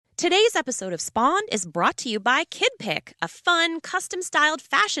Today's episode of Spawned is brought to you by KidPick, a fun, custom-styled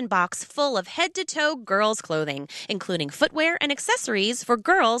fashion box full of head-to-toe girls' clothing, including footwear and accessories for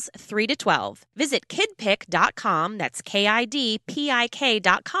girls 3 to 12. Visit kidpick.com, that's KIDPIK.com,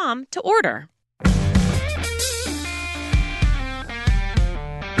 to order.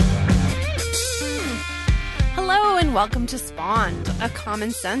 Hello and welcome to Spawned, a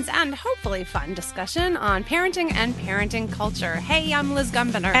common sense and hopefully fun discussion on parenting and parenting culture. Hey, I'm Liz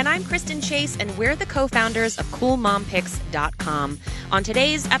Gumbiner. And I'm Kristen Chase, and we're the co-founders of CoolMomPicks.com. On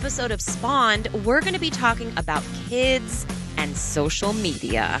today's episode of Spawned, we're going to be talking about kids and social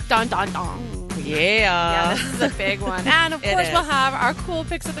media. Dun, dun, dun. Yeah, this is a big one. And of course, we'll have our cool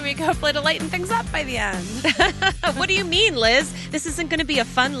picks of the week, hopefully to lighten things up by the end. What do you mean, Liz? This isn't going to be a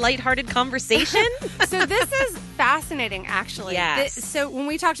fun, lighthearted conversation? So this is fascinating, actually. Yes. So when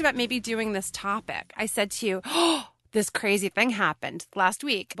we talked about maybe doing this topic, I said to you, this crazy thing happened last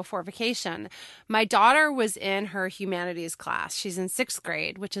week before vacation. My daughter was in her humanities class. She's in 6th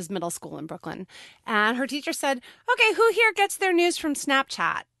grade, which is middle school in Brooklyn. And her teacher said, okay, who here gets their news from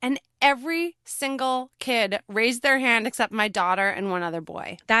Snapchat? And every single kid raised their hand except my daughter and one other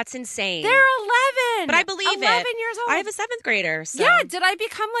boy. That's insane. They're 11. But I believe 11 years old. I have a 7th grader. So. Yeah, did I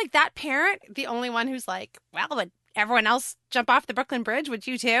become like that parent? The only one who's like, well, but everyone else jump off the Brooklyn Bridge, would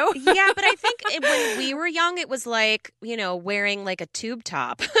you too? Yeah, but I think when we were young, it was like, you know, wearing like a tube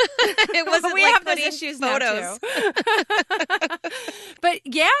top. It wasn't we like have those putting issues photos. Now too. But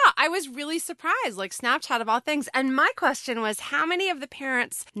yeah, I was really surprised, like Snapchat of all things. And my question was, how many of the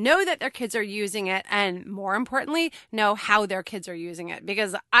parents know that their kids are using it? And more importantly, know how their kids are using it?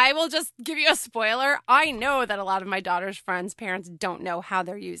 Because I will just give you a spoiler. I know that a lot of my daughter's friends' parents don't know how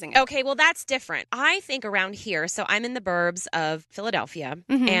they're using it. Okay, well, that's different. I think around here, so I'm in the burbs of Philadelphia,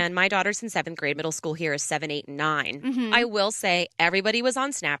 and my daughter's in 7th grade. Middle school here is 7, 8, and 9. I will say everybody was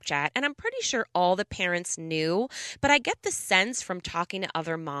on Snapchat, and I'm pretty sure all the parents knew, but I get the sense from talking to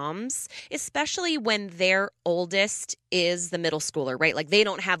other moms, especially when their oldest is the middle schooler, right? Like they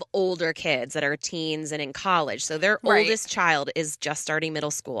don't have older kids that are teens and in college. So their oldest child is just starting middle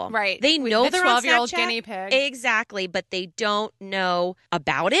school. Right. They know they're on Snapchat. 12-year-old guinea pig. Exactly. But they don't know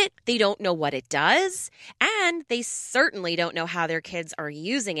about it. They don't know what it does. And they certainly don't know how their kids are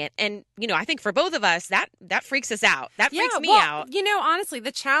using it. And, you know, I think for both of us, that freaks us out. That freaks me out. You know, honestly,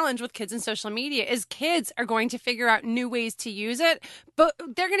 the challenge with kids and social media is kids are going to figure out new ways to use it, but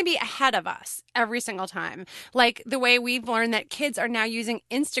they're going to be ahead of us every single time. Like the way we've learned that kids are now using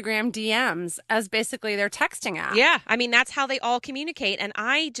Instagram DMs as basically their texting app. Yeah. I mean, that's how they all communicate. And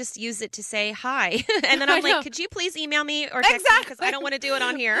I just use it to say hi. And then I'm like, could you please email me or text me? Because I don't want to do it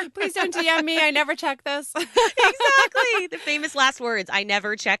on here. Please don't DM me. I never check this. Exactly. The famous last words. I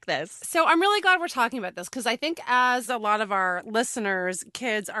never check this. So I'm really glad we're talking about this because I think as a lot of our listeners,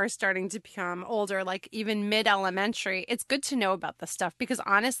 kids are starting to become older, like even mid-elementary, it's good to know about this stuff because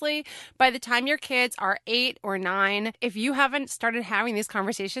honestly, by the time your kids are 8 or 9, if you haven't started having these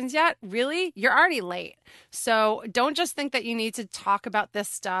conversations yet, really, you're already late. So don't just think that you need to talk about this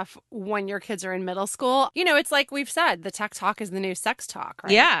stuff when your kids are in middle school. You know, it's like we've said, the tech talk is the new sex talk,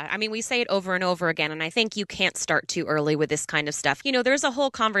 right? Yeah. I mean, we say it over and over again, and I think you can't start too early with this kind of stuff. You know, there's a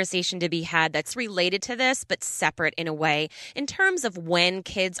whole conversation to be had that's related to this, but separate in a way in terms of when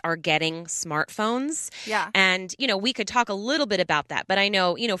kids are getting smartphones. Yeah. And, you know, we could talk a little bit about that, but I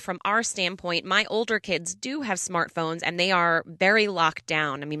know, you know, from our standpoint, my older kids do have smartphones and they are very locked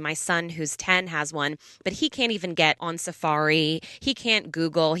down. I mean, my son who's 10 has one, but he can't even get on Safari. He can't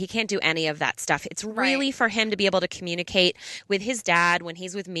Google. He can't do any of that stuff. It's really for him to be able to communicate with his dad when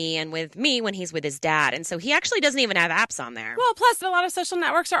he's with me and with me when he's with his dad. And so he actually doesn't even have apps on there. Well, plus a lot of social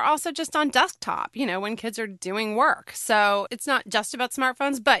networks are also just on desktop, you know, when kids are doing work. So it's not just about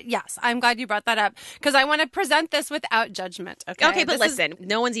smartphones. But yes, I'm glad you brought that up because I want to present this without judgment. Okay, but listen,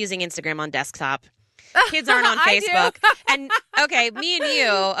 no one's using Instagram on desktop. Kids aren't on Facebook. And okay, me and you,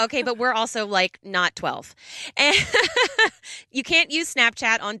 okay, but we're also like not 12. And you can't use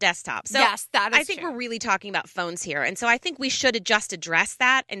Snapchat on desktop. So yes, that is I think true. we're really talking about phones here. And so I think we should just address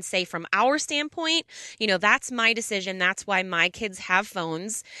that and say from our standpoint, you know, that's my decision. That's why my kids have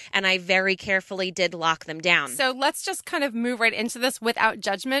phones. And I very carefully did lock them down. So let's just kind of move right into this without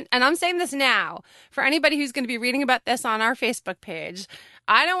judgment. And I'm saying this now for anybody who's going to be reading about this on our Facebook page.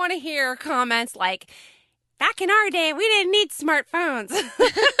 I don't want to hear comments like, back in our day, we didn't need smartphones.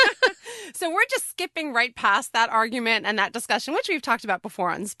 So we're just skipping right past that argument and that discussion, which we've talked about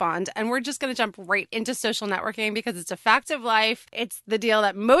before on Spawned. And we're just going to jump right into social networking because it's a fact of life. It's the deal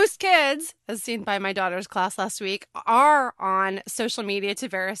that most kids, as seen by my daughter's class last week, are on social media to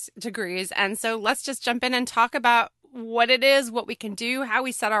various degrees. And so let's just jump in and talk about what it is, what we can do, how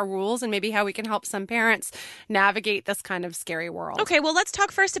we set our rules, and maybe how we can help some parents navigate this kind of scary world. Okay, well, let's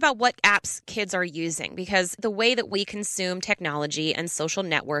talk first about what apps kids are using, because the way that we consume technology and social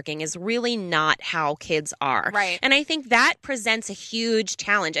networking is really not how kids are. Right. And I think that presents a huge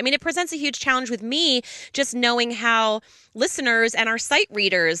challenge. I mean, it presents a huge challenge with me just knowing how listeners and our site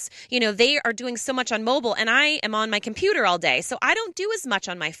readers, they are doing so much on mobile, and I am on my computer all day. So I don't do as much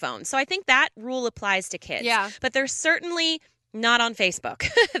on my phone. So I think that rule applies to kids. Yeah. But there's certainly not on Facebook.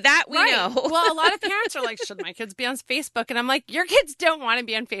 That we know. Well, a lot of parents are like, should my kids be on Facebook? And I'm like, your kids don't want to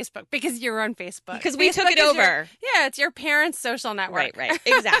be on Facebook because you're on Facebook. Because we took it over. It's your parents' social network. Right,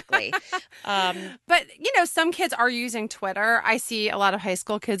 exactly. But, some kids are using Twitter. I see a lot of high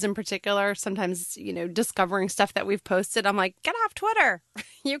school kids in particular sometimes, discovering stuff that we've posted. I'm like, get off Twitter.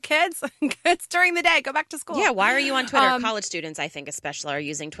 You kids, it's during the day. Go back to school. Yeah, why are you on Twitter? College students, I think, especially are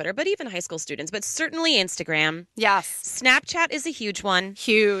using Twitter, but even high school students, but certainly Instagram. Yes. Snapchat is a huge one.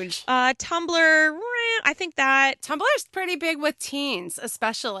 Huge. Tumblr, I think that. Tumblr's pretty big with teens,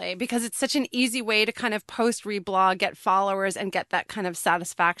 especially because it's such an easy way to kind of post, reblog, get followers, and get that kind of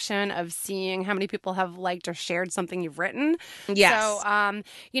satisfaction of seeing how many people have liked or shared something you've written. Yes. So,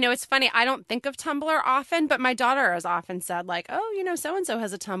 it's funny. I don't think of Tumblr often, but my daughter has often said like, oh, so-and-so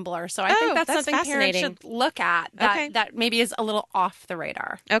has a Tumblr. So I think that's something parents should look at that maybe is a little off the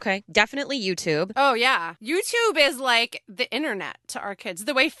radar. Okay. Definitely YouTube. Oh, yeah. YouTube is like the internet to our kids.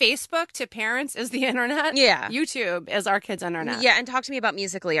 The way Facebook to parents is the internet. Yeah. YouTube is our kids' internet. Yeah. And talk to me about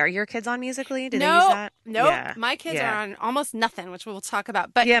Musical.ly. Are your kids on Musical.ly? Do they use that? Nope. Yeah. My kids are on almost nothing, which we'll talk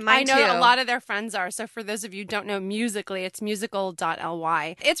about. But yeah, mine I know too. a lot of their friends are. So for those of you who don't know Musical.ly, it's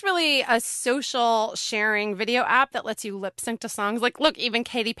musical.ly. It's really a social sharing video app that lets you lip sync to songs. Like, look, even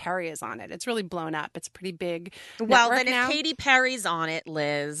Katy Perry is on it. It's really blown up. It's pretty big. Well, then now. if Katy Perry's on it,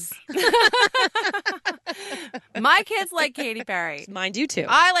 Liz. My kids like Katy Perry. Mine do too.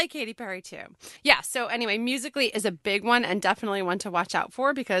 I like Katy Perry too. Yeah. So anyway, Musical.ly is a big one and definitely one to watch out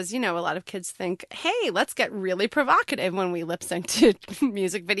for because, a lot of kids think, hey, let's get really provocative when we lip sync to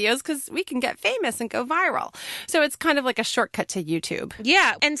music videos because we can get famous and go viral. So it's kind of like a shortcut to YouTube.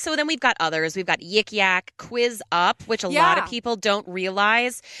 Yeah. And so then we've got others. We've got Yik Yak, Quiz Up, which a lot of people don't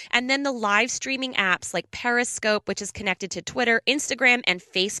realize. And then the live streaming apps like Periscope, which is connected to Twitter, Instagram, and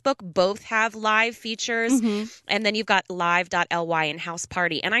Facebook both have live features. Mm-hmm. And then you've got live.ly and House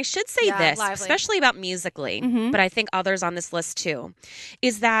Party. And I should say this, Lively. Especially about Musical.ly, but I think others on this list too,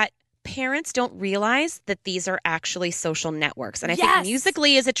 is that parents don't realize that these are actually social networks. And I think Musical.ly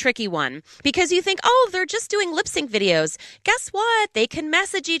is a tricky one because you think, oh, they're just doing lip sync videos. Guess what? They can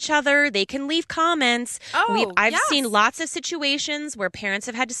message each other. They can leave comments. I've seen lots of situations where parents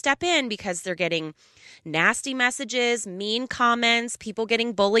have had to step in because they're getting nasty messages, mean comments, people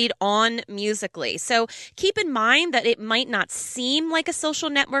getting bullied on Musical.ly. So keep in mind that it might not seem like a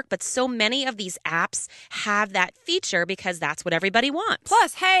social network, but so many of these apps have that feature because that's what everybody wants.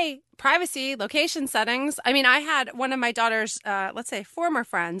 Plus, hey, privacy, location settings. I mean, I had one of my daughter's, let's say, former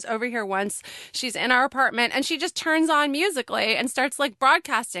friends over here once. She's in our apartment and she just turns on Musical.ly and starts like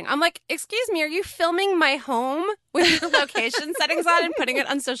broadcasting. I'm like, excuse me, are you filming my home with your location settings on and putting it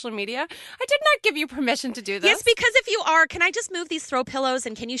on social media? I did not give you permission to do this. Yes, because if you are, can I just move these throw pillows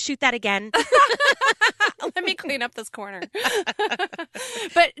and can you shoot that again? Let me clean up this corner.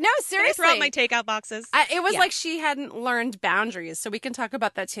 But no, seriously. Can I throw out my takeout boxes? It was like she hadn't learned boundaries, so we can talk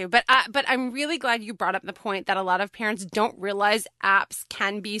about that too. But I'm really glad you brought up the point that a lot of parents don't realize apps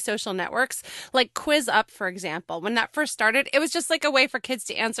can be social networks. Like Quiz Up, for example. When that first started, it was just like a way for kids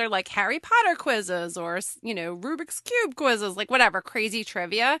to answer like Harry Potter quizzes or, Rubik's Cube quizzes, like whatever, crazy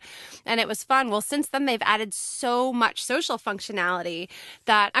trivia. And it was fun. Well, since then, they've added so much social functionality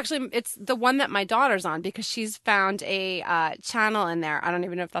that actually it's the one that my daughter's on because she's found a channel in there. I don't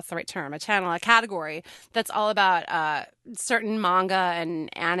even know if that's the right term, a category that's all about certain manga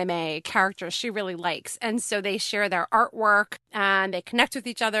and anime characters she really likes. And so they share their artwork and they connect with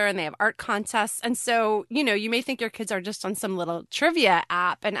each other and they have art contests. And so, you may think your kids are just on some little trivia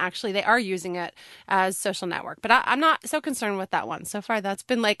app and actually they are using it as social network. But I'm not so concerned with that one. So far, that's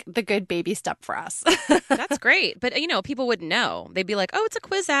been like the good baby step for us. That's great. But, people wouldn't know. They'd be like, oh, it's a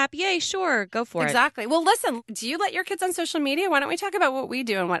quiz app. Yay, sure. Go for it. Exactly. Well, listen, do you let your kids on social media? Why don't we talk about what we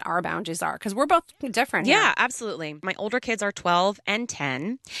do and what our boundaries are? Because we're both different. Yeah, here. absolutely. My older kids are 12 and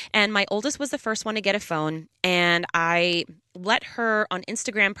 10. And my oldest was the first one to get a phone. And I let her on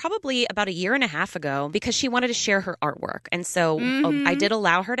Instagram probably about a year and a half ago because she wanted to share her artwork. And so I did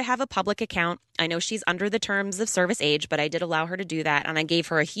allow her to have a public account. I know she's under the terms of service age, but I did allow her to do that. And I gave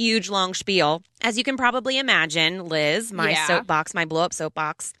her a huge long spiel. As you can probably imagine, Liz, my soapbox, my blow up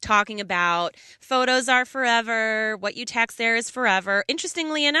soapbox, talking about photos are forever. What you text there is forever.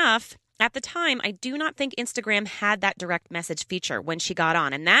 Interestingly enough, at the time, I do not think Instagram had that direct message feature when she got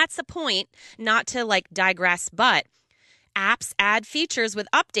on. And that's a point, not to like digress, but apps add features with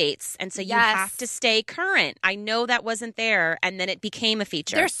updates. And so you have to stay current. I know that wasn't there. And then it became a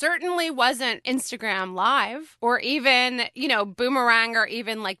feature. There certainly wasn't Instagram Live or even, Boomerang or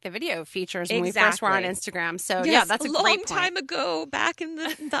even like the video features when we first were on Instagram. So that's a great point. A long time ago, back in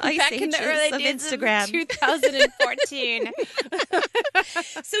the ice ages in the early of days Instagram. Of 2014.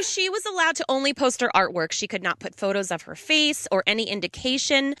 So she was allowed to only post her artwork. She could not put photos of her face or any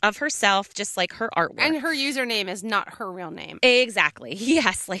indication of herself, just like her artwork. And her username is not her real name. Exactly.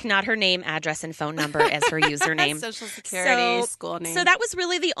 Yes, like not her name, address, and phone number as her username. Social security, school name. So that was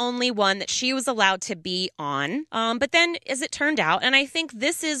really the only one that she was allowed to be on. But then as it turned out, and I think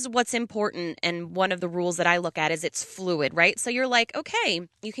this is what's important, and one of the rules that I look at is it's fluid, right? So you're like, okay,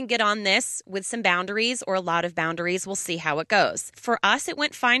 you can get on this with some boundaries or a lot of boundaries. We'll see how it goes. For us, it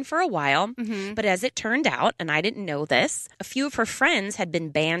went fine for a while. But as it turned out, and I didn't know this, a few of her friends had been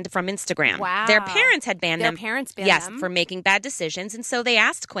banned from Instagram. Wow. Their parents had banned them. Their parents banned them? Yes, for making bad decisions. And so they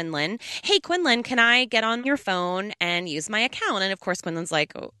asked Quinlan, hey, Quinlan, can I get on your phone and use my account? And of course, Quinlan's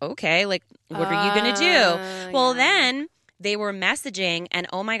like, oh, okay, like, what are you going to do? Well, then they were messaging, and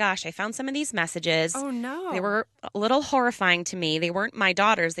oh my gosh, I found some of these messages. Oh no. They were a little horrifying to me. They weren't my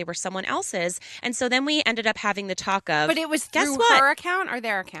daughter's, they were someone else's. And so then we ended up having the talk of, but it was through her account or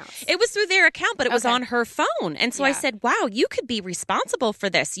their account? It was through their account, but it was on her phone. And so I said, wow, you could be responsible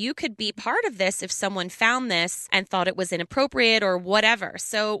for this. You could be part of this if someone found this and thought it was inappropriate or whatever.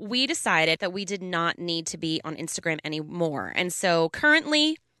 So we decided that we did not need to be on Instagram anymore. And so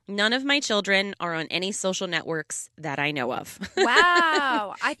currently, none of my children are on any social networks that I know of.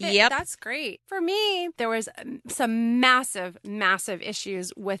 Wow. I think that's great. For me, there was some massive, massive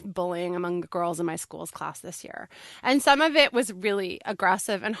issues with bullying among the girls in my school's class this year. And some of it was really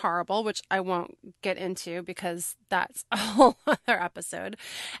aggressive and horrible, which I won't get into because that's a whole other episode.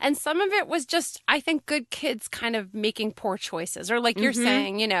 And some of it was just, I think, good kids kind of making poor choices. Or like you're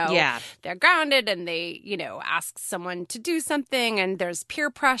saying, they're grounded and they, ask someone to do something and there's peer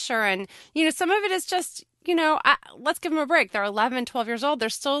pressure. And, some of it is just, let's give them a break. They're 11, 12 years old. They're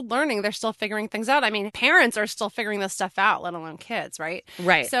still learning. They're still figuring things out. I mean, parents are still figuring this stuff out, let alone kids, right?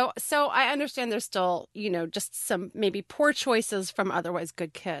 Right. So I understand there's still, just some maybe poor choices from otherwise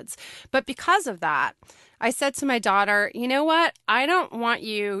good kids. But because of that, I said to my daughter, you know what? I don't want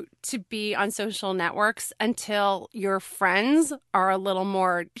you to be on social networks until your friends are a little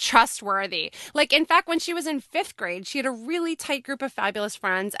more trustworthy. Like, in fact, when she was in 5th grade, she had a really tight group of fabulous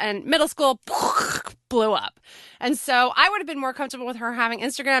friends, and middle school blew up. And so I would have been more comfortable with her having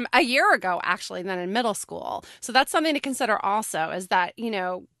Instagram a year ago, actually, than in middle school. So that's something to consider also, is that,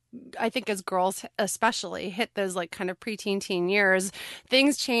 I think as girls especially hit those like kind of preteen teen years,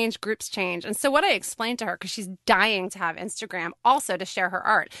 things change, groups change. And so what I explained to her, because she's dying to have Instagram also to share her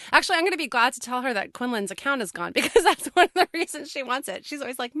art. Actually, I'm going to be glad to tell her that Quinlan's account is gone because that's one of the reasons she wants it. She's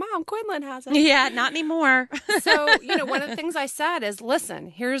always like, Mom, Quinlan has it. Yeah, not anymore. So, one of the things I said is, listen,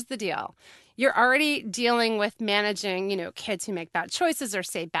 here's the deal. You're already dealing with managing, kids who make bad choices or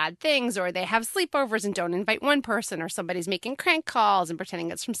say bad things, or they have sleepovers and don't invite one person, or somebody's making crank calls and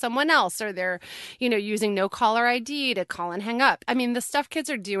pretending it's from someone else, or they're, using no caller ID to call and hang up. I mean, the stuff kids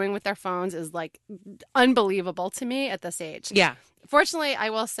are doing with their phones is like unbelievable to me at this age. Yeah. Fortunately, I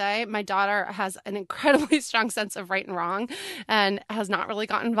will say my daughter has an incredibly strong sense of right and wrong and has not really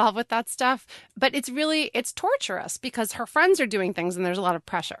gotten involved with that stuff. But it's torturous because her friends are doing things and there's a lot of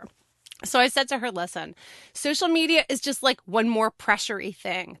pressure. So I said to her, listen, social media is just like one more pressure-y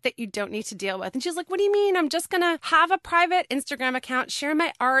thing that you don't need to deal with. And she's like, what do you mean? I'm just going to have a private Instagram account, share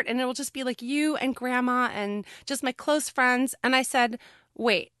my art, and it will just be like you and grandma and just my close friends. And I said,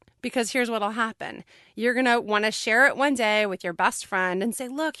 wait. Because here's what'll happen. You're going to want to share it one day with your best friend and say,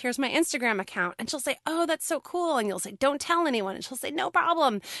 look, here's my Instagram account. And she'll say, oh, that's so cool. And you'll say, don't tell anyone. And she'll say, no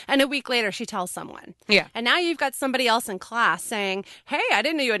problem. And a week later, she tells someone. Yeah. And now you've got somebody else in class saying, hey, I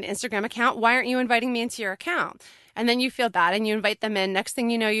didn't know you had an Instagram account. Why aren't you inviting me into your account? And then you feel bad and you invite them in. Next thing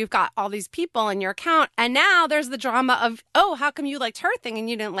you know, you've got all these people in your account. And now there's the drama of, oh, how come you liked her thing and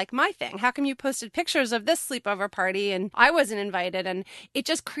you didn't like my thing? How come you posted pictures of this sleepover party and I wasn't invited? And it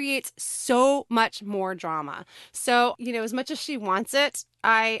just creates so much more drama. So, as much as she wants it,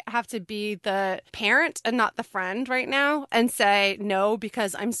 I have to be the parent and not the friend right now and say no,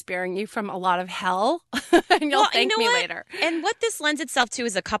 because I'm sparing you from a lot of hell and you'll thank me later. And what this lends itself to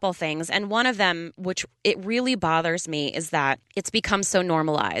is a couple things. And one of them, which it really bothers me, is that it's become so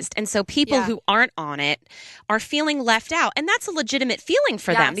normalized. And so people who aren't on it are feeling left out. And that's a legitimate feeling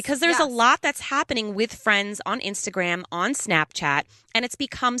for them because there's a lot that's happening with friends on Instagram, on Snapchat, and it's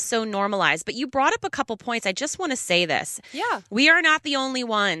become so normalized. But you brought up a couple points. I just want to say this. Yeah. We are not the only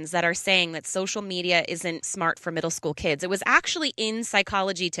ones that are saying that social media isn't smart for middle school kids. It was actually in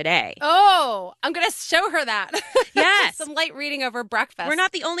Psychology Today. Oh, I'm going to show her that. Yes. Some light reading over breakfast. We're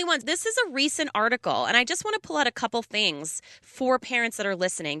not the only ones. This is a recent article, and I just want to pull out a couple things for parents that are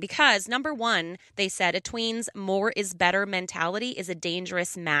listening because, number one, they said a tween's more is better mentality is a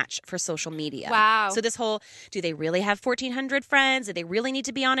dangerous match for social media. Wow. So this whole, do they really have 1,400 friends? Do they really need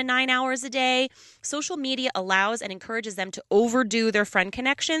to be on it 9 hours a day? Social media allows and encourages them to overdo their friend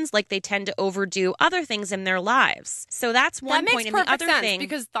connections like they tend to overdo other things in their lives. So that's one point. And the other thing,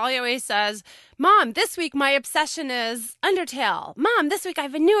 because Thalia always says, Mom, this week my obsession is Undertale. Mom, this week I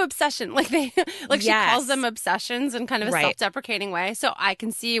have a new obsession. She calls them obsessions in kind of a self-deprecating way. So I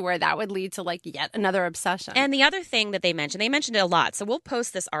can see where that would lead to yet another obsession. And the other thing that they mentioned it a lot. So we'll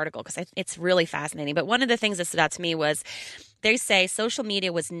post this article because it's really fascinating. But one of the things that stood out to me was they say social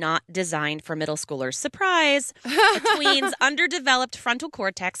media was not designed for middle schoolers. Surprise! A tween's underdeveloped frontal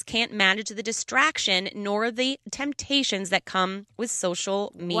cortex can't manage the distraction nor the temptations that come with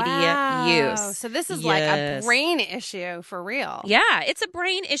social media use. So this is like a brain issue for real. Yeah, it's a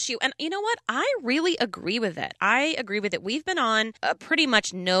brain issue. And you know what? I really agree with it. We've been on a pretty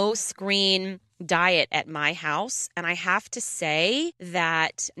much no screen diet at my house, and I have to say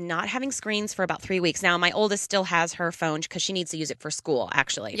that not having screens for about 3 weeks. Now, my oldest still has her phone because she needs to use it for school,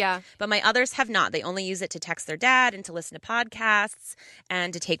 actually. Yeah. But my others have not. They only use it to text their dad and to listen to podcasts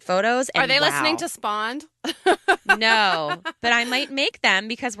and to take photos. And are they listening to Spawned? No, but I might make them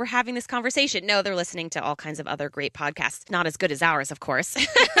because we're having this conversation. No, they're listening to all kinds of other great podcasts. Not as good as ours, of course.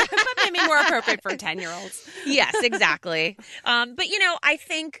 But maybe more appropriate for 10-year-olds. Yes, exactly. But, I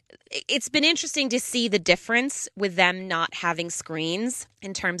think it's been interesting to see the difference with them not having screens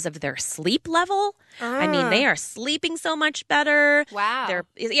in terms of their sleep level. I mean, they are sleeping so much better. Wow.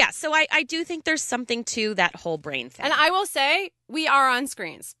 So I do think there's something to that whole brain thing. And I will say, we are on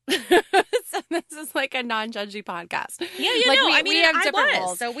screens. So this is like a non-judgy podcast. Yeah, we have different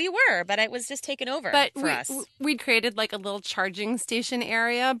roles. So we were, but it was just taken over for us. We'd created a little charging station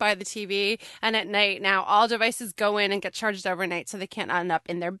area by the TV. And at night now, all devices go in and get charged overnight. So they can't end up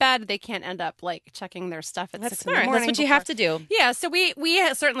in their bed. They can't end up checking their stuff at 6 in the morning. That's what you have to do. Yeah, so we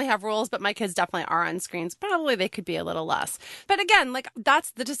certainly have rules, but my kids definitely are on screens. Probably they could be a little less. But again,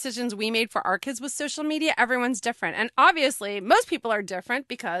 that's the decisions we made for our kids with social media. Everyone's different. And obviously, most people are different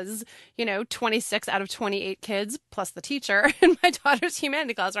because, 26 out of 28 kids plus the teacher in my daughter's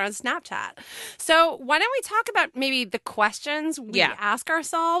humanity class are on Snapchat. So why don't we talk about maybe the questions we ask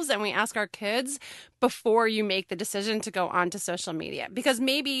ourselves and we ask our kids before you make the decision to go onto social media? Because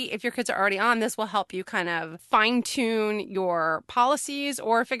maybe if your kids are already on, this will help you kind of fine tune your policies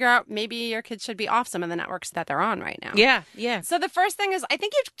or figure out maybe your kids should be off some of the networks that they're on right now. Yeah, yeah. So the first thing is, I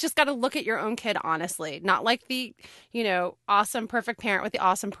think you've just got to look at your own kid honestly, not like the, awesome, perfect parent with the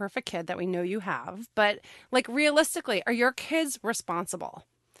awesome, perfect kid that we know you have, but realistically, are your kids responsible?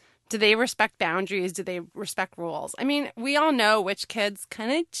 Do they respect boundaries? Do they respect rules? I mean, we all know which kids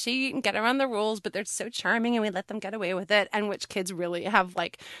kind of cheat and get around the rules, but they're so charming and we let them get away with it, and which kids really have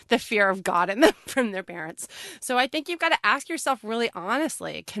the fear of God in them from their parents. So I think you've got to ask yourself really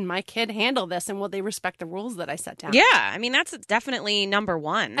honestly, can my kid handle this and will they respect the rules that I set down? Yeah, I mean, that's definitely number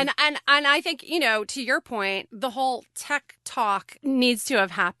one. And I think, to your point, the whole tech talk needs to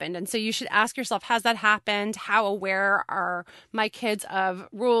have happened. And so you should ask yourself, has that happened? How aware are my kids of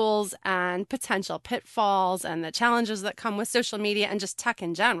rules and potential pitfalls and the challenges that come with social media and just tech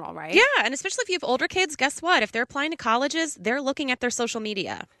in general, right? Yeah, and especially if you have older kids, guess what? If they're applying to colleges, they're looking at their social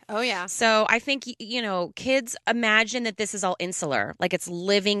media. Oh, yeah. So I think, kids imagine that this is all insular, it's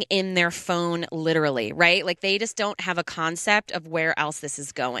living in their phone literally, right? They just don't have a concept of where else this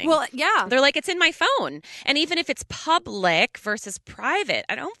is going. Well, yeah. They're it's in my phone. And even if it's public versus private,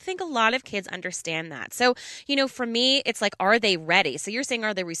 I don't think a lot of kids understand that. So, for me, it's are they ready? So you're saying,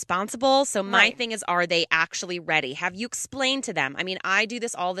 are they responsible? responsible. So my Right. thing is, are they actually ready? Have you explained to them? I mean, I do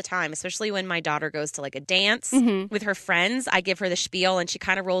this all the time, especially when my daughter goes to like a dance with her friends. I give her the spiel and she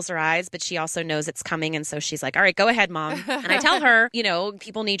kind of rolls her eyes, but she also knows it's coming. And so she's like, all right, go ahead, Mom. And I tell her, you know,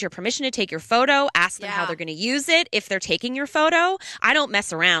 people need your permission to take your photo. Ask them how Yeah. they're going to use it. If they're taking your photo, I don't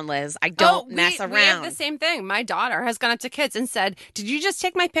mess around, Liz. I don't mess around. We have the same thing. My daughter has gone up to kids and said, "Did you just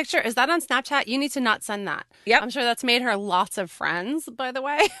take my picture? Is that on Snapchat? You need to not send that." Yep. I'm sure that's made her lots of friends, by the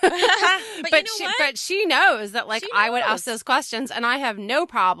way. But you know what? But she knows that like She I would knows. ask those questions, and I have no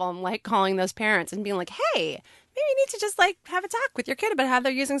problem like calling those parents and being like, "Hey, maybe you need to just like have a talk with your kid about how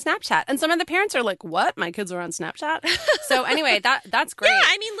they're using Snapchat." And some of the parents are like, "What? My kids are on Snapchat?" So anyway, that's great. Yeah,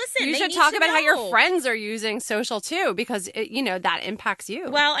 I mean, listen, you they should need talk to about how your know. friends are using social too, because you know that impacts you.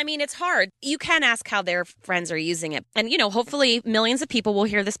 Well, I mean, it's hard. You can ask how their friends are using it. And, you know, hopefully millions of people will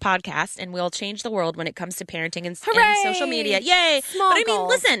hear this podcast and we'll change the world when it comes to parenting and social media. Yay. Small but I mean, goals.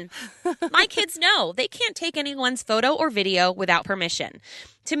 listen, my kids know they can't take anyone's photo or video without permission.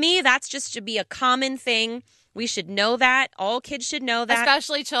 To me, that's just to be a common thing. We should know that. All kids should know that.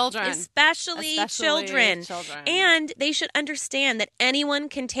 Especially children. Especially children. And they should understand that anyone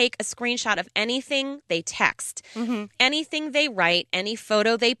can take a screenshot of anything they text, anything they write, any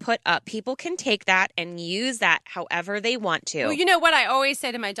photo they put up. People can take that and use that however they want to. Well, you know what I always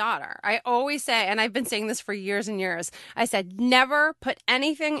say to my daughter? I always say, and I've been saying this for years and years, I said, never put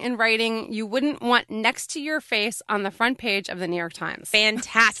anything in writing you wouldn't want next to your face on the front page of the New York Times.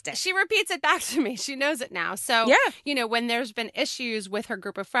 Fantastic. She repeats it back to me. She knows it now. So, Yeah. you know, when there's been issues with her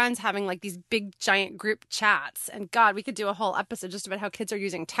group of friends having like these big giant group chats, and God, we could do a whole episode just about how kids are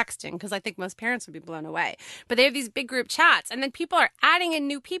using texting, because I think most parents would be blown away. But they have these big group chats, and then people are adding in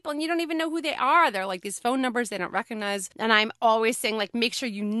new people, and you don't even know who they are. They're like these phone numbers they don't recognize. And I'm always saying, like, make sure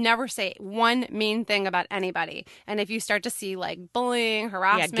you never say one mean thing about anybody. And if you start to see like bullying,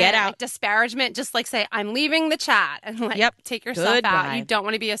 harassment, get out. like, disparagement, just like say, I'm leaving the chat, and like take yourself out. Goodbye. You don't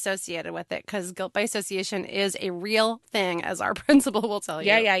want to be associated with it, because guilt by association is a real thing, as our principal will tell you.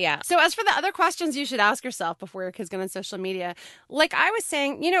 Yeah. So as for the other questions you should ask yourself before your kids get on social media, like I was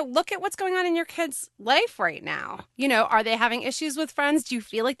saying, you know, look at what's going on in your kid's life right now. You know, are they having issues with friends? Do you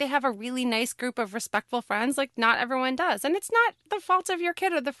feel like they have a really nice group of respectful friends? Like not everyone does. And it's not the fault of your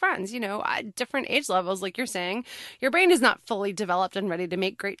kid or the friends, you know, at different age levels, like you're saying, your brain is not fully developed and ready to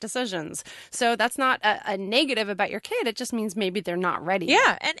make great decisions. So that's not a negative about your kid. It just means maybe they're not ready.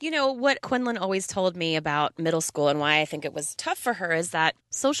 Yeah. And you know what Quinlan always told me about middle school and why I think it was tough for her is that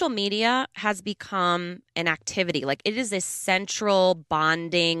social media has become an activity. Like it is a central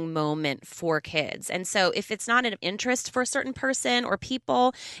bonding moment for kids. And so if it's not an interest for a certain person or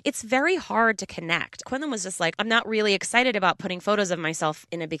people, it's very hard to connect. Quinlan was just like, I'm not really excited about putting photos of myself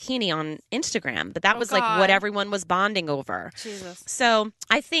in a bikini on Instagram, but that was like what everyone was bonding over. Jesus. So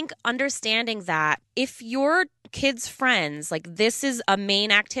I think understanding that if your kids' friends, like this is a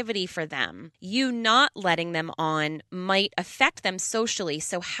main activity for them, you not letting them on might affect them socially.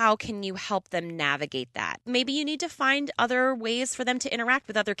 So how can you help them navigate that? Maybe you need to find other ways for them to interact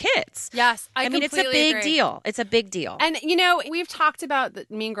with other kids. Yes, I mean, it's a completely big agree. deal. It's a big deal. And, you know, we've talked about the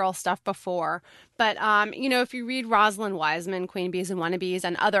Mean Girl stuff before, but, you know, if you read Rosalind Wiseman, Queen Bees and Wannabes,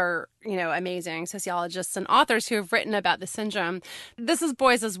 and other, you know, amazing sociologists and authors who have written about the syndrome, this is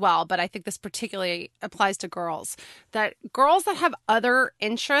boys as well, but I think this particularly applies to girls, that girls that have other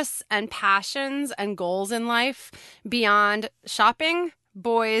interests and passions and goals in life beyond shopping,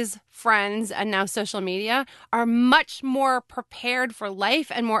 boys, friends, and now social media are much more prepared for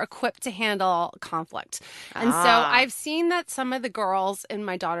life and more equipped to handle conflict. And so I've seen that some of the girls in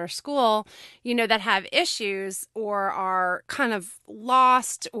my daughter's school, you know, that have issues or are kind of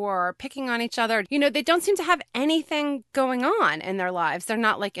lost or picking on each other, you know, they don't seem to have anything going on in their lives. They're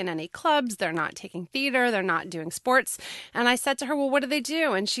not like in any clubs. They're not taking theater. They're not doing sports. And I said to her, well, what do they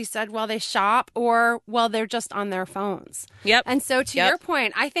do? And she said, well, they shop, or, well, they're just on their phones. Yep. And so to your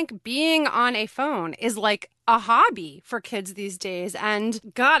point, I think being on a phone is like a hobby for kids these days. And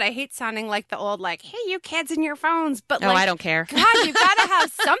God, I hate sounding like the old, like, hey, you kids and your phones. But like, I don't care. God, you've got to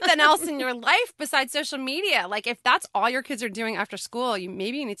have something else in your life besides social media. Like if that's all your kids are doing after school, you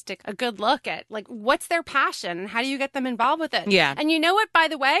need to take a good look at like, what's their passion and how do you get them involved with it? Yeah. And you know what, by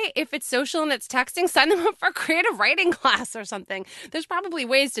the way, if it's social and it's texting, sign them up for a creative writing class or something. There's probably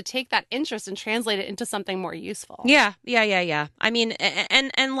ways to take that interest and translate it into something more useful. Yeah. I mean,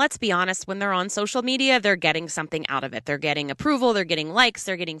 and let's be honest, when they're on social media, they're getting something out of it. They're getting approval, they're getting likes,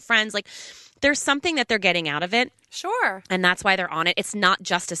 they're getting friends. Like there's something that they're getting out of it. Sure. And that's why they're on it. It's not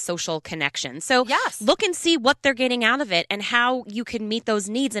just a social connection. So yes. look and see what they're getting out of it and how you can meet those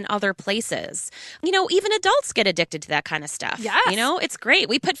needs in other places. You know, even adults get addicted to that kind of stuff. Yes. You know, it's great.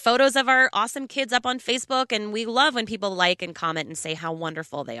 We put photos of our awesome kids up on Facebook, and we love when people like and comment and say how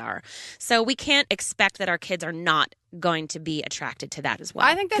wonderful they are. So we can't expect that our kids are not going to be attracted to that as well.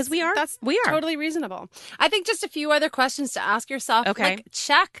 I think that's we are totally reasonable. I think just a few other questions to ask yourself. Okay. Like,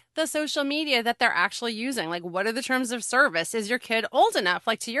 check the social media that they're actually using. Like, what are the terms of service? Is your kid old enough?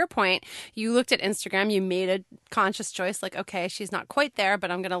 Like, to your point, you looked at Instagram, you made a conscious choice. Like, okay, she's not quite there,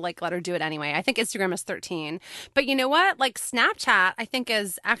 but I'm going to like let her do it anyway. I think Instagram is 13. But you know what? Like Snapchat, I think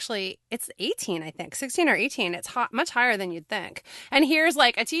is actually, it's 18, I think. 16 or 18. It's much higher than you'd think. And here's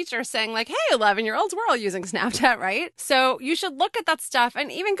like a teacher saying like, hey, 11-year-olds, we're all using Snapchat, right? So you should look at that stuff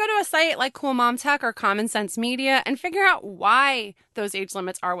and even go to a site like Cool Mom Tech or Common Sense Media and figure out why those age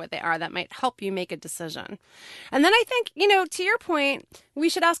limits are what they are. That might help you make a decision. And then I think, you know, to your point, we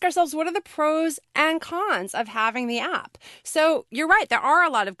should ask ourselves, what are the pros and cons of having the app? So you're right. There are a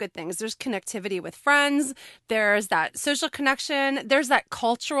lot of good things. There's connectivity with friends. There's that social connection. There's that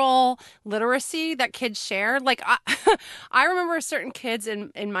cultural literacy that kids share. Like I remember certain kids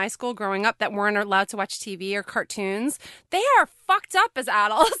in my school growing up that weren't allowed to watch TV or cartoons. They are fucked up as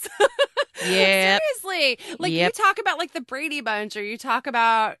adults. Yeah. Seriously. Like you talk about like the Brady Bunch, or you talk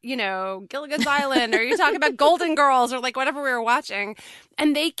about, you know, Gilligan's Island, or you talk about Golden Girls, or like whatever we were watching,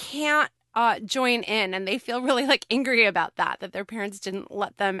 and they can't join in, and they feel really like angry about that their parents didn't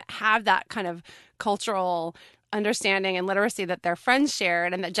let them have that kind of cultural understanding and literacy that their friends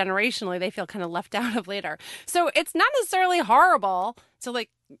shared, and that generationally they feel kind of left out of later. So it's not necessarily horrible to like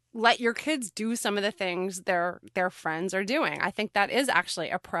let your kids do some of the things their friends are doing. I think that is actually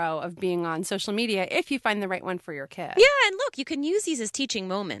a pro of being on social media if you find the right one for your kid. Yeah, and look, you can use these as teaching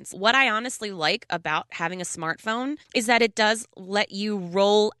moments. What I honestly like about having a smartphone is that it does let you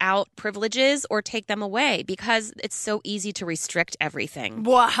roll out privileges or take them away, because it's so easy to restrict everything.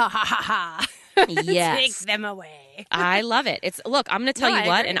 Yes. Take them away. I love it. Look, I'm going to tell you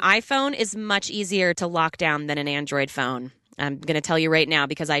what, an iPhone is much easier to lock down than an Android phone. I'm going to tell you right now,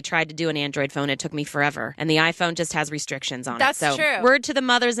 because I tried to do an Android phone. It took me forever. And the iPhone just has restrictions on That's it. So true. Word to the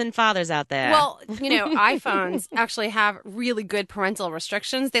mothers and fathers out there. Well, you know, iPhones actually have really good parental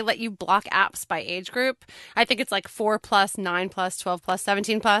restrictions. They let you block apps by age group. I think it's like 4+, 9+, 12+,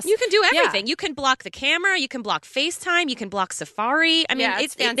 17+. You can do everything. Yeah. You can block the camera. You can block FaceTime. You can block Safari. I mean,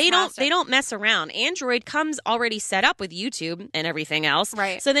 they don't mess around. Android comes already set up with YouTube and everything else.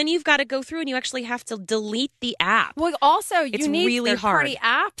 Right. So then you've got to go through and you actually have to delete the app. Well, also, it's you need really third-party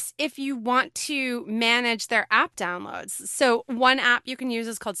apps if you want to manage their app downloads. So one app you can use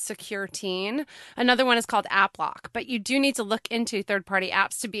is called Secure Teen. Another one is called App Lock. But you do need to look into third-party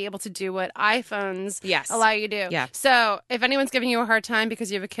apps to be able to do what iPhones allow you to do. Yeah. So if anyone's giving you a hard time because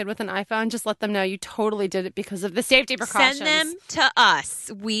you have a kid with an iPhone, just let them know you totally did it because of the safety precautions. Send them to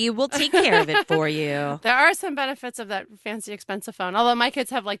us. We will take care of it for you. There are some benefits of that fancy, expensive phone. Although my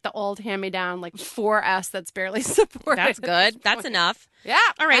kids have like the old hand-me-down, like 4S that's barely supported. That's good. That's enough. Yeah.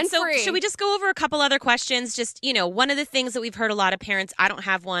 All right. So free. should we just go over a couple other questions? Just, you know, one of the things that we've heard a lot of parents, I don't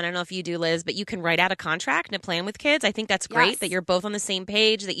have one. I don't know if you do, Liz, but you can write out a contract and a plan with kids. I think that's great that you're both on the same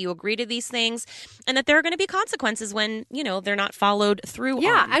page, that you agree to these things, and that there are going to be consequences when, you know, they're not followed through on.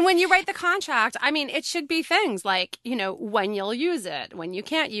 Yeah. And when you write the contract, I mean, it should be things like, you know, when you'll use it, when you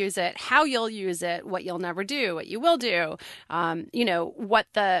can't use it, how you'll use it, what you'll never do, what you will do, you know, what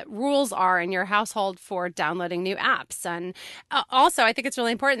the rules are in your household for downloading new apps. And also, I think it's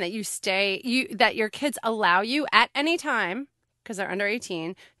really important that that your kids allow you at any time, because they're under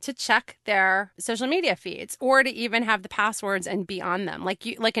 18, to check their social media feeds, or to even have the passwords and be on them. Like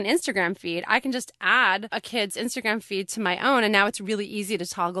an Instagram feed, I can just add a kid's Instagram feed to my own, and now it's really easy to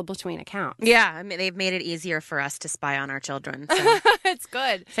toggle between accounts. Yeah, I mean, they've made it easier for us to spy on our children. So. It's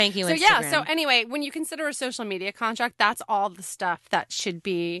good. Thank you, So Instagram. so anyway, when you consider a social media contract, that's all the stuff that should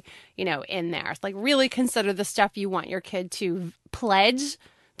be, you know, in there. Like, really consider the stuff you want your kid to pledge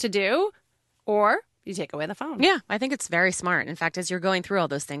to do, or you take away the phone. Yeah, I think it's very smart. In fact, as you're going through all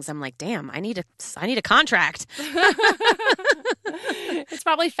those things, I'm like, damn, I need a contract. It's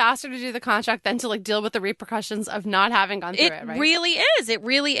probably faster to do the contract than to like deal with the repercussions of not having gone through it, right? It really is. It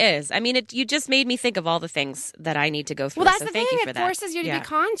really is. I mean, you just made me think of all the things that I need to go through. Well, that's so the thank thing. you for It that. forces you to be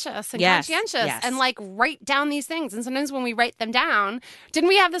conscious and Yes, conscientious yes. and like write down these things. And sometimes when we write them down, didn't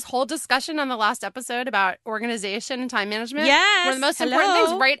we have this whole discussion on the last episode about organization and time management? Yes. One of the most important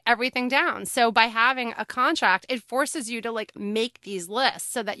things, write everything down. So by having a contract, it forces you to like make these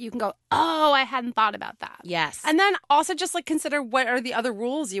lists so that you can go, oh, I hadn't thought about that. Yes. And then also just like consider consider what are the other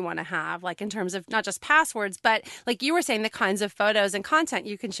rules you want to have, like in terms of not just passwords, but like you were saying, the kinds of photos and content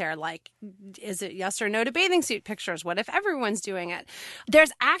you can share. Like, is it yes or no to bathing suit pictures? What if everyone's doing it?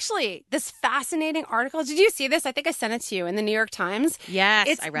 There's actually this fascinating article. Did you see this? I think I sent it to you in the New York Times.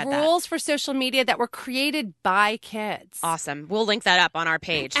 Yes, I read that. It's rules for social media that were created by kids. Awesome. We'll link that up on our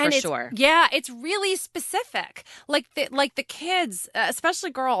page for sure. Yeah, it's really specific. Like the kids,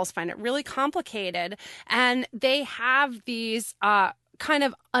 especially girls, find it really complicated, and they have these kind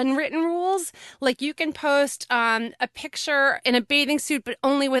of unwritten rules. Like you can post a picture in a bathing suit, but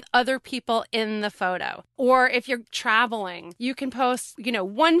only with other people in the photo. Or if you're traveling, you can post,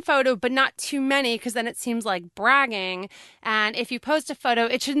 one photo, but not too many, because then it seems like bragging. And if you post a photo,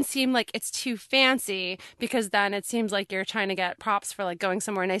 it shouldn't seem like it's too fancy, because then it seems like you're trying to get props for like going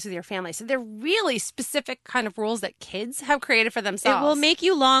somewhere nice with your family. So they're really specific kind of rules that kids have created for themselves. It will make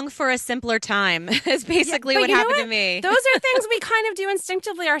you long for a simpler time, is basically what happened to me. Those are things we kind of do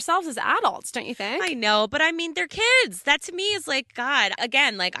instinctively ourselves as adults, don't you think? I know, but I mean, they're kids. That to me is like, God,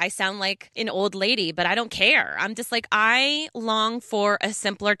 again, like I sound like an old lady, but I don't care. I'm just like, I long for a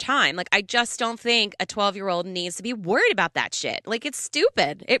simpler time. Like, I just don't think a 12-year-old needs to be worried about that shit. Like, it's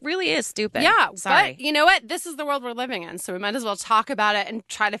stupid. It really is stupid. Yeah. Sorry. But you know what? This is the world we're living in. So we might as well talk about it and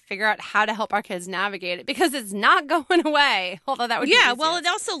try to figure out how to help our kids navigate it, because it's not going away. Although that would be easiest. Well, it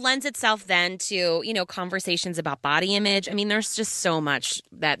also lends itself then to, conversations about body image. I mean, there's just so much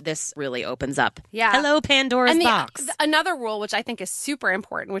that this really opens up. Yeah. Hello, Pandora's box. Another rule, which I think is super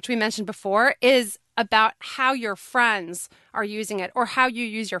important, which we mentioned before, is about how your friends are using it or how you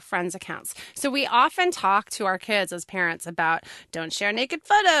use your friends' accounts. So we often talk to our kids as parents about don't share naked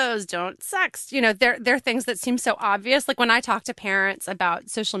photos, don't sext. They're things that seem so obvious. Like when I talk to parents about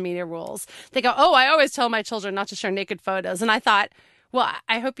social media rules, they go, oh, I always tell my children not to share naked photos. And I thought, well,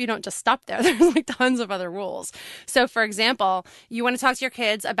 I hope you don't just stop there. There's like tons of other rules. So, for example, you want to talk to your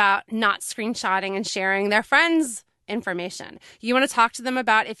kids about not screenshotting and sharing their friends' information. You want to talk to them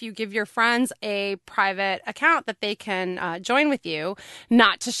about if you give your friends a private account that they can join with you,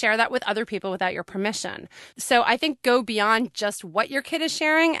 not to share that with other people without your permission. So I think go beyond just what your kid is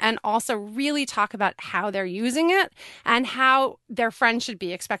sharing and also really talk about how they're using it and how their friends should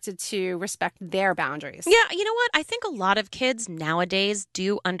be expected to respect their boundaries. Yeah, you know what? I think a lot of kids nowadays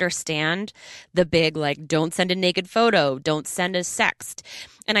do understand the big, like, don't send a naked photo, don't send a sext.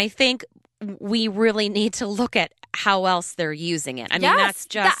 And I think we really need to look at how else they're using it. I mean, that's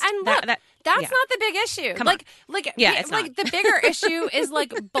just that's not the big issue. The bigger issue is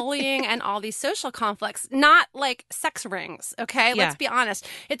like bullying and all these social conflicts, not like sex rings. Okay, let's be honest.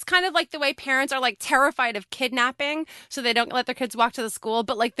 It's kind of like the way parents are like terrified of kidnapping, so they don't let their kids walk to the school.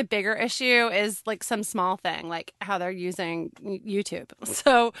 But like the bigger issue is like some small thing, like how they're using YouTube.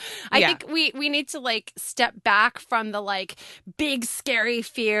 So I think we need to like step back from the like big scary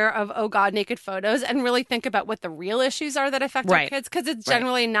fear of, oh God, naked photos, and really think about what the real issues are that affect our kids, because it's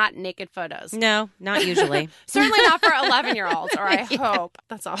generally not naked photos. No, not usually. Certainly not for 11-year-olds, or I hope.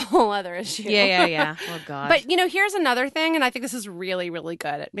 That's a whole other issue. Yeah. Oh, God. But, here's another thing, and I think this is really, really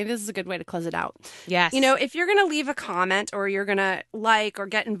good. Maybe this is a good way to close it out. Yes. If you're going to leave a comment or you're going to like or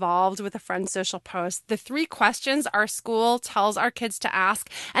get involved with a friend's social post, the 3 questions our school tells our kids to ask,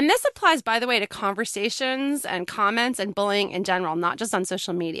 and this applies, by the way, to conversations and comments and bullying in general, not just on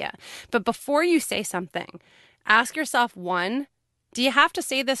social media. But before you say something, ask yourself, 1, do you have to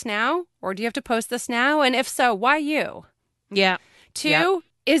say this now? Or do you have to post this now? And if so, why you? Yeah. 2,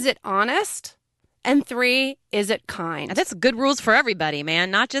 is it honest? And 3, is it kind? And that's good rules for everybody, man,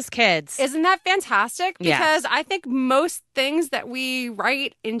 not just kids. Isn't that fantastic? Because I think most things that we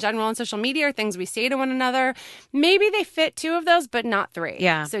write in general on social media are things we say to one another. Maybe they fit 2 of those, but not 3.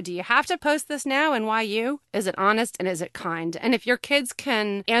 Yeah. So do you have to post this now, and why you? Is it honest, and is it kind? And if your kids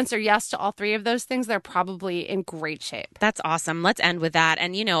can answer yes to all 3 of those things, they're probably in great shape. That's awesome. Let's end with that.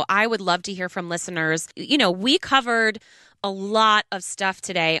 And, I would love to hear from listeners. We covered a lot of stuff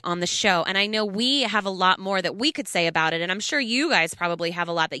today on the show, and I know we have a lot more that we could say about it, and I'm sure you guys probably have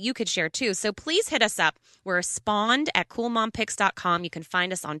a lot that you could share too. So please hit us up. We're spawned@coolmompics.com. You can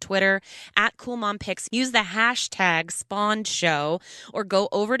find us on Twitter @coolmompics. Use the hashtag SpawnedShow, or go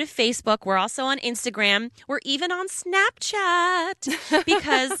over to Facebook. We're also on Instagram. We're even on Snapchat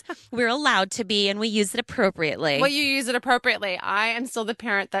because we're allowed to be, and we use it appropriately. Well, you use it appropriately. I am still the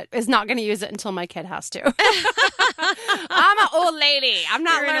parent that is not going to use it until my kid has to. I'm an old lady. I'm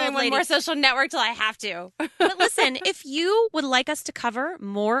not You're an learning old one lady. more social network till I have to. But listen, if you would like us to cover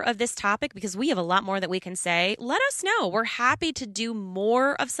more of this topic, because we have a lot more that we can say, let us know. We're happy to do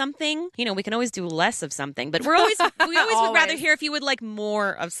more of something. You know, we can always do less of something, but we always would rather hear if you would like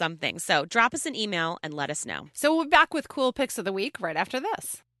more of something. So drop us an email and let us know. So we'll be back with cool picks of the week right after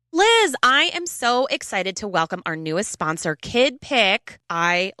this. Liz, I am so excited to welcome our newest sponsor, Kid Pick.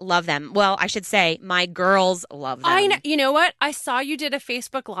 I love them. Well, I should say my girls love them. I know. You know what? I saw you did a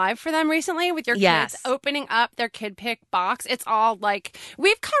Facebook Live for them recently with your Yes. kids opening up their Kid Pick box. It's all like,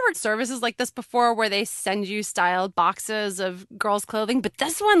 we've covered services like this before where they send you styled boxes of girls' clothing, but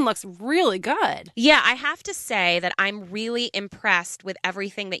this one looks really good. Yeah, I have to say that I'm really impressed with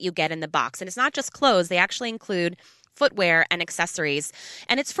everything that you get in the box. And it's not just clothes. They actually include footwear and accessories.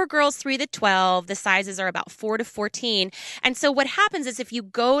 And it's for girls 3 to 12. The sizes are about 4 to 14. And so what happens is if you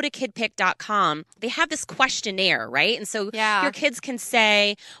go to kidpick.com, they have this questionnaire, right? And so your kids can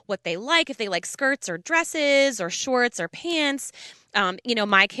say what they like, if they like skirts or dresses or shorts or pants. You know,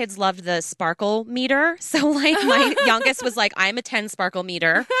 my kids loved the sparkle meter. So like my youngest was like, I'm a 10 sparkle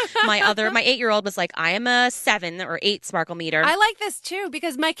meter. My 8-year-old was like, I am a 7 or 8 sparkle meter. I like this too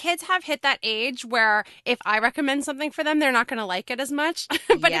because my kids have hit that age where if I recommend something for them, they're not going to like it as much.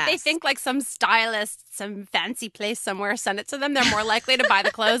 But if they think like some stylist, some fancy place somewhere sent it to them, they're more likely to buy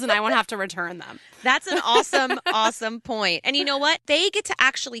the clothes and I won't have to return them. That's an awesome point. And you know what? They get to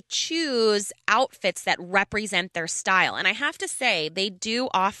actually choose outfits that represent their style. And I have to say, they do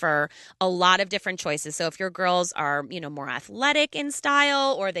offer a lot of different choices. So if your girls are, you know, more athletic in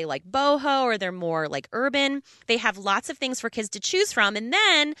style or they like boho or they're more like urban, they have lots of things for kids to choose from. And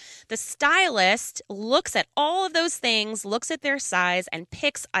then the stylist looks at all of those things, looks at their size and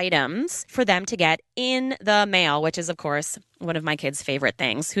picks items for them to get in the mail, which is, of course, one of my kids' favorite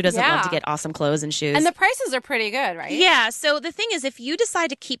things. Who doesn't love to get awesome clothes and shoes? And the prices are pretty good, right? Yeah. So the thing is, if you decide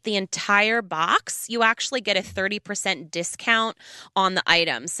to keep the entire box, you actually get a 30% discount on the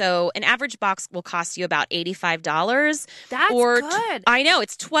item. So an average box will cost you about $85. That's good. I know.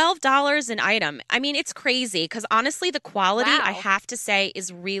 It's $12 an item. I mean, it's crazy because honestly, the quality, I have to say,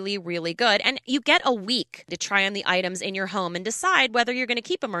 is really, really good. And you get a week to try on the items in your home and decide whether you're going to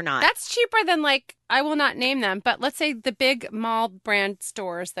keep them or not. That's cheaper than like, I will not name them, but let's say the big mall brand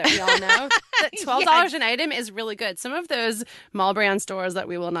stores that we all know. $12 an item is really good. Some of those mall brand stores that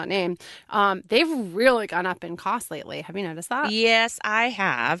we will not name, they've really gone up in cost lately. Have you noticed that? Yes, I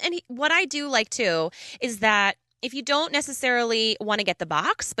have. And what I do like too is that if you don't necessarily want to get the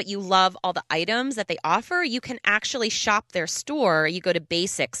box, but you love all the items that they offer, you can actually shop their store. You go to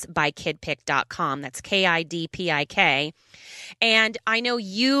basicsbykidpick.com. That's KIDPIK. And I know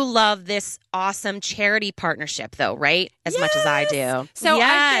you love this awesome charity partnership, though, right? As much as I do. So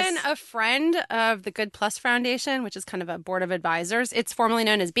I've been a friend of the Good Plus Foundation, which is kind of a board of advisors. It's formerly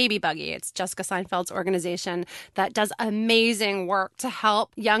known as Baby Buggy. It's Jessica Seinfeld's organization that does amazing work to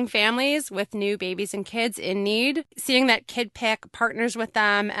help young families with new babies and kids in need. Seeing that Kid Pick partners with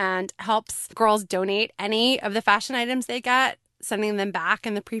them and helps girls donate any of the fashion items they get, sending them back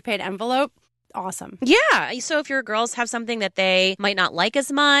in the prepaid envelope. Awesome. Yeah. So if your girls have something that they might not like as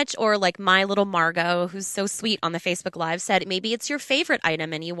much, or like my little Margot, who's so sweet on the Facebook Live, said maybe it's your favorite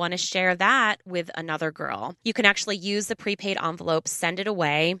item and you want to share that with another girl, you can actually use the prepaid envelope, send it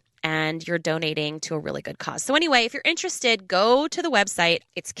away, and you're donating to a really good cause. So anyway, if you're interested, go to the website.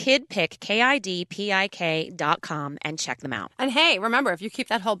 It's kidpick, KIDPIK.com, and check them out. And hey, remember, if you keep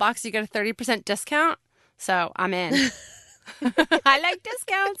that whole box, you get a 30% discount. So I'm in. I like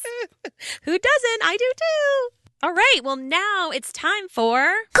discounts. Who doesn't? I do too. All right. Well, now it's time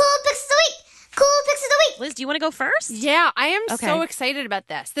for Cool Picks of the Week. Cool Picks of the Week. Liz, do you want to go first? Yeah, I am so excited about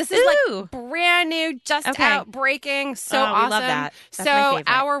this. This is like brand new, just out, breaking. So awesome. We love that. That's my so favorite.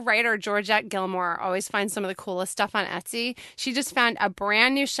 our writer, Georgette Gilmore, always finds some of the coolest stuff on Etsy. She just found a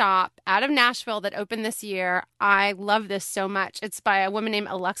brand new shop out of Nashville that opened this year. I love this so much. It's by a woman named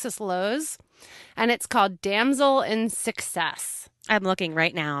Alexis Lowe's, and it's called Damsel in Success. I'm looking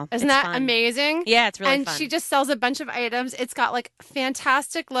right now. Isn't that amazing? Yeah, it's really fun. And she just sells a bunch of items. It's got like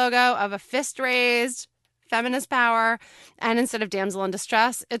fantastic logo of a fist raised, feminist power. And instead of damsel in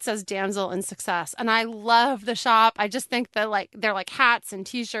distress, it says damsel in success. And I love the shop. I just think that like they're like hats and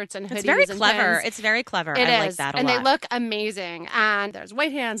t-shirts and hoodies. It's very and clever. pins. It's very clever. I like that a lot. And they look amazing. And there's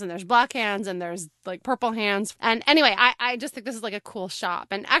white hands and there's black hands and there's like purple hands. And anyway, I just think this is like a cool shop.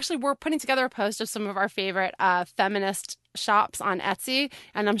 And actually, we're putting together a post of some of our favorite feminist shops on Etsy,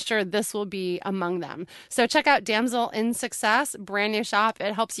 and I'm sure this will be among them. So check out Damsel in Success, brand new shop.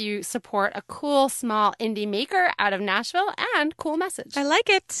 It helps you support a cool, small indie maker out of Nashville, and cool message. I like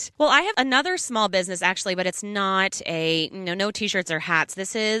it. Well, I have another small business actually, but it's not no t-shirts or hats.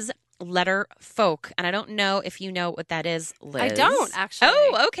 This is Letter Folk, and I don't know if you know what that is, Liz. I don't, actually.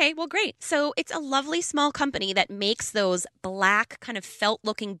 Oh, okay. Well, great. So it's a lovely small company that makes those black kind of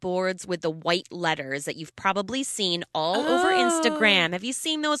felt-looking boards with the white letters that you've probably seen all over Instagram. Have you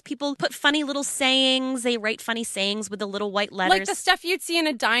seen those? People put funny little sayings. They write funny sayings with the little white letters. Like the stuff you'd see in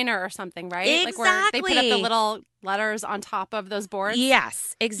a diner or something, right? Exactly. Like where they put up the little letters on top of those boards.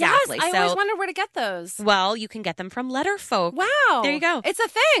 Yes, exactly. Yes, I always wondered where to get those. Well, you can get them from Letter Folk. Wow. There you go. It's a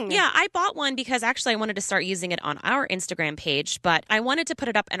thing. Yeah, I bought one because actually I wanted to start using it on our Instagram page, but I wanted to put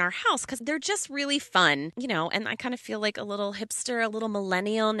it up in our house because they're just really fun, and I kind of feel like a little hipster, a little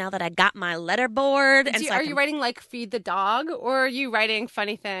millennial now that I got my letterboard. Are you writing like feed the dog, or are you writing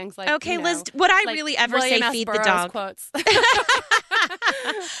funny things like, okay, Liz, would I really ever William say S. feed Burroughs the dog? Quotes.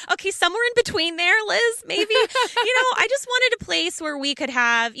 Okay, somewhere in between there, Liz, maybe. I just wanted a place where we could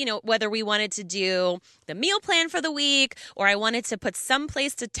have, whether we wanted to do the meal plan for the week, or I wanted to put some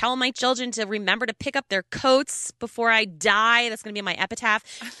place to tell my children to remember to pick up their coats before I die. That's going to be my epitaph.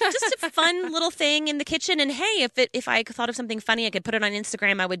 Just a fun little thing in the kitchen. And hey, if I thought of something funny, I could put it on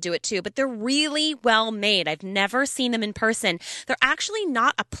Instagram, I would do it too. But they're really well made. I've never seen them in person. They're actually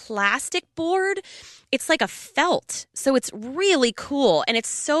not a plastic board. It's like a felt. So it's really cool. And it's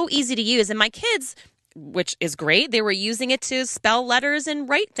so easy to use. And my kids, which is great, they were using it to spell letters and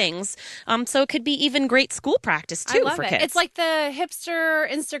write things. So it could be even great school practice too for kids. It's like the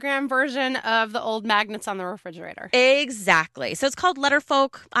hipster Instagram version of the old magnets on the refrigerator. Exactly. So it's called Letter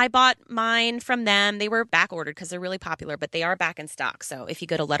Folk. I bought mine from them. They were back ordered because they're really popular, but they are back in stock. So if you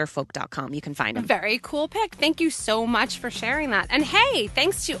go to letterfolk.com, you can find them. Very cool pick. Thank you so much for sharing that. And hey,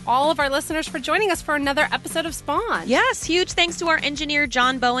 thanks to all of our listeners for joining us for another episode of Spawn. Yes, huge thanks to our engineer,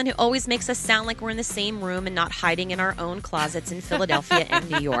 John Bowen, who always makes us sound like we're in the same room and not hiding in our own closets in Philadelphia and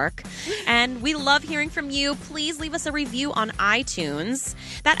New York. And we love hearing from you. Please leave us a review on iTunes.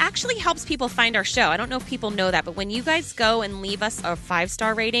 That actually helps people find our show. I don't know if people know that, but when you guys go and leave us a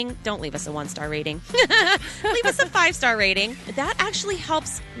 5-star rating, don't leave us a 1-star rating. Leave us a 5-star rating. That actually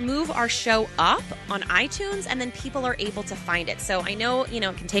helps move our show up on iTunes, and then people are able to find it. So I know, it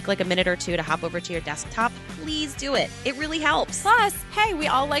can take like a minute or two to hop over to your desktop. Please do it. It really helps. Plus, hey, we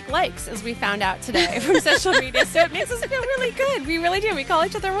all like likes, as we found out today from social media, so it makes us feel really good. We really do. We call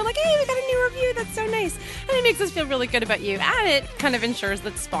each other and we're like, hey, we got a new review. That's so nice. And it makes us feel really good about you. And it kind of ensures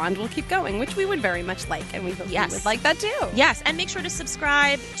that Spawned will keep going, which we would very much like. And we hope you would like that too. Yes. And make sure to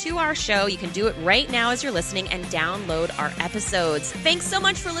subscribe to our show. You can do it right now as you're listening and download our episodes. Thanks so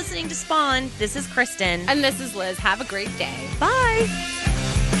much for listening to Spawn. This is Kristen. And this is Liz. Have a great day. Bye.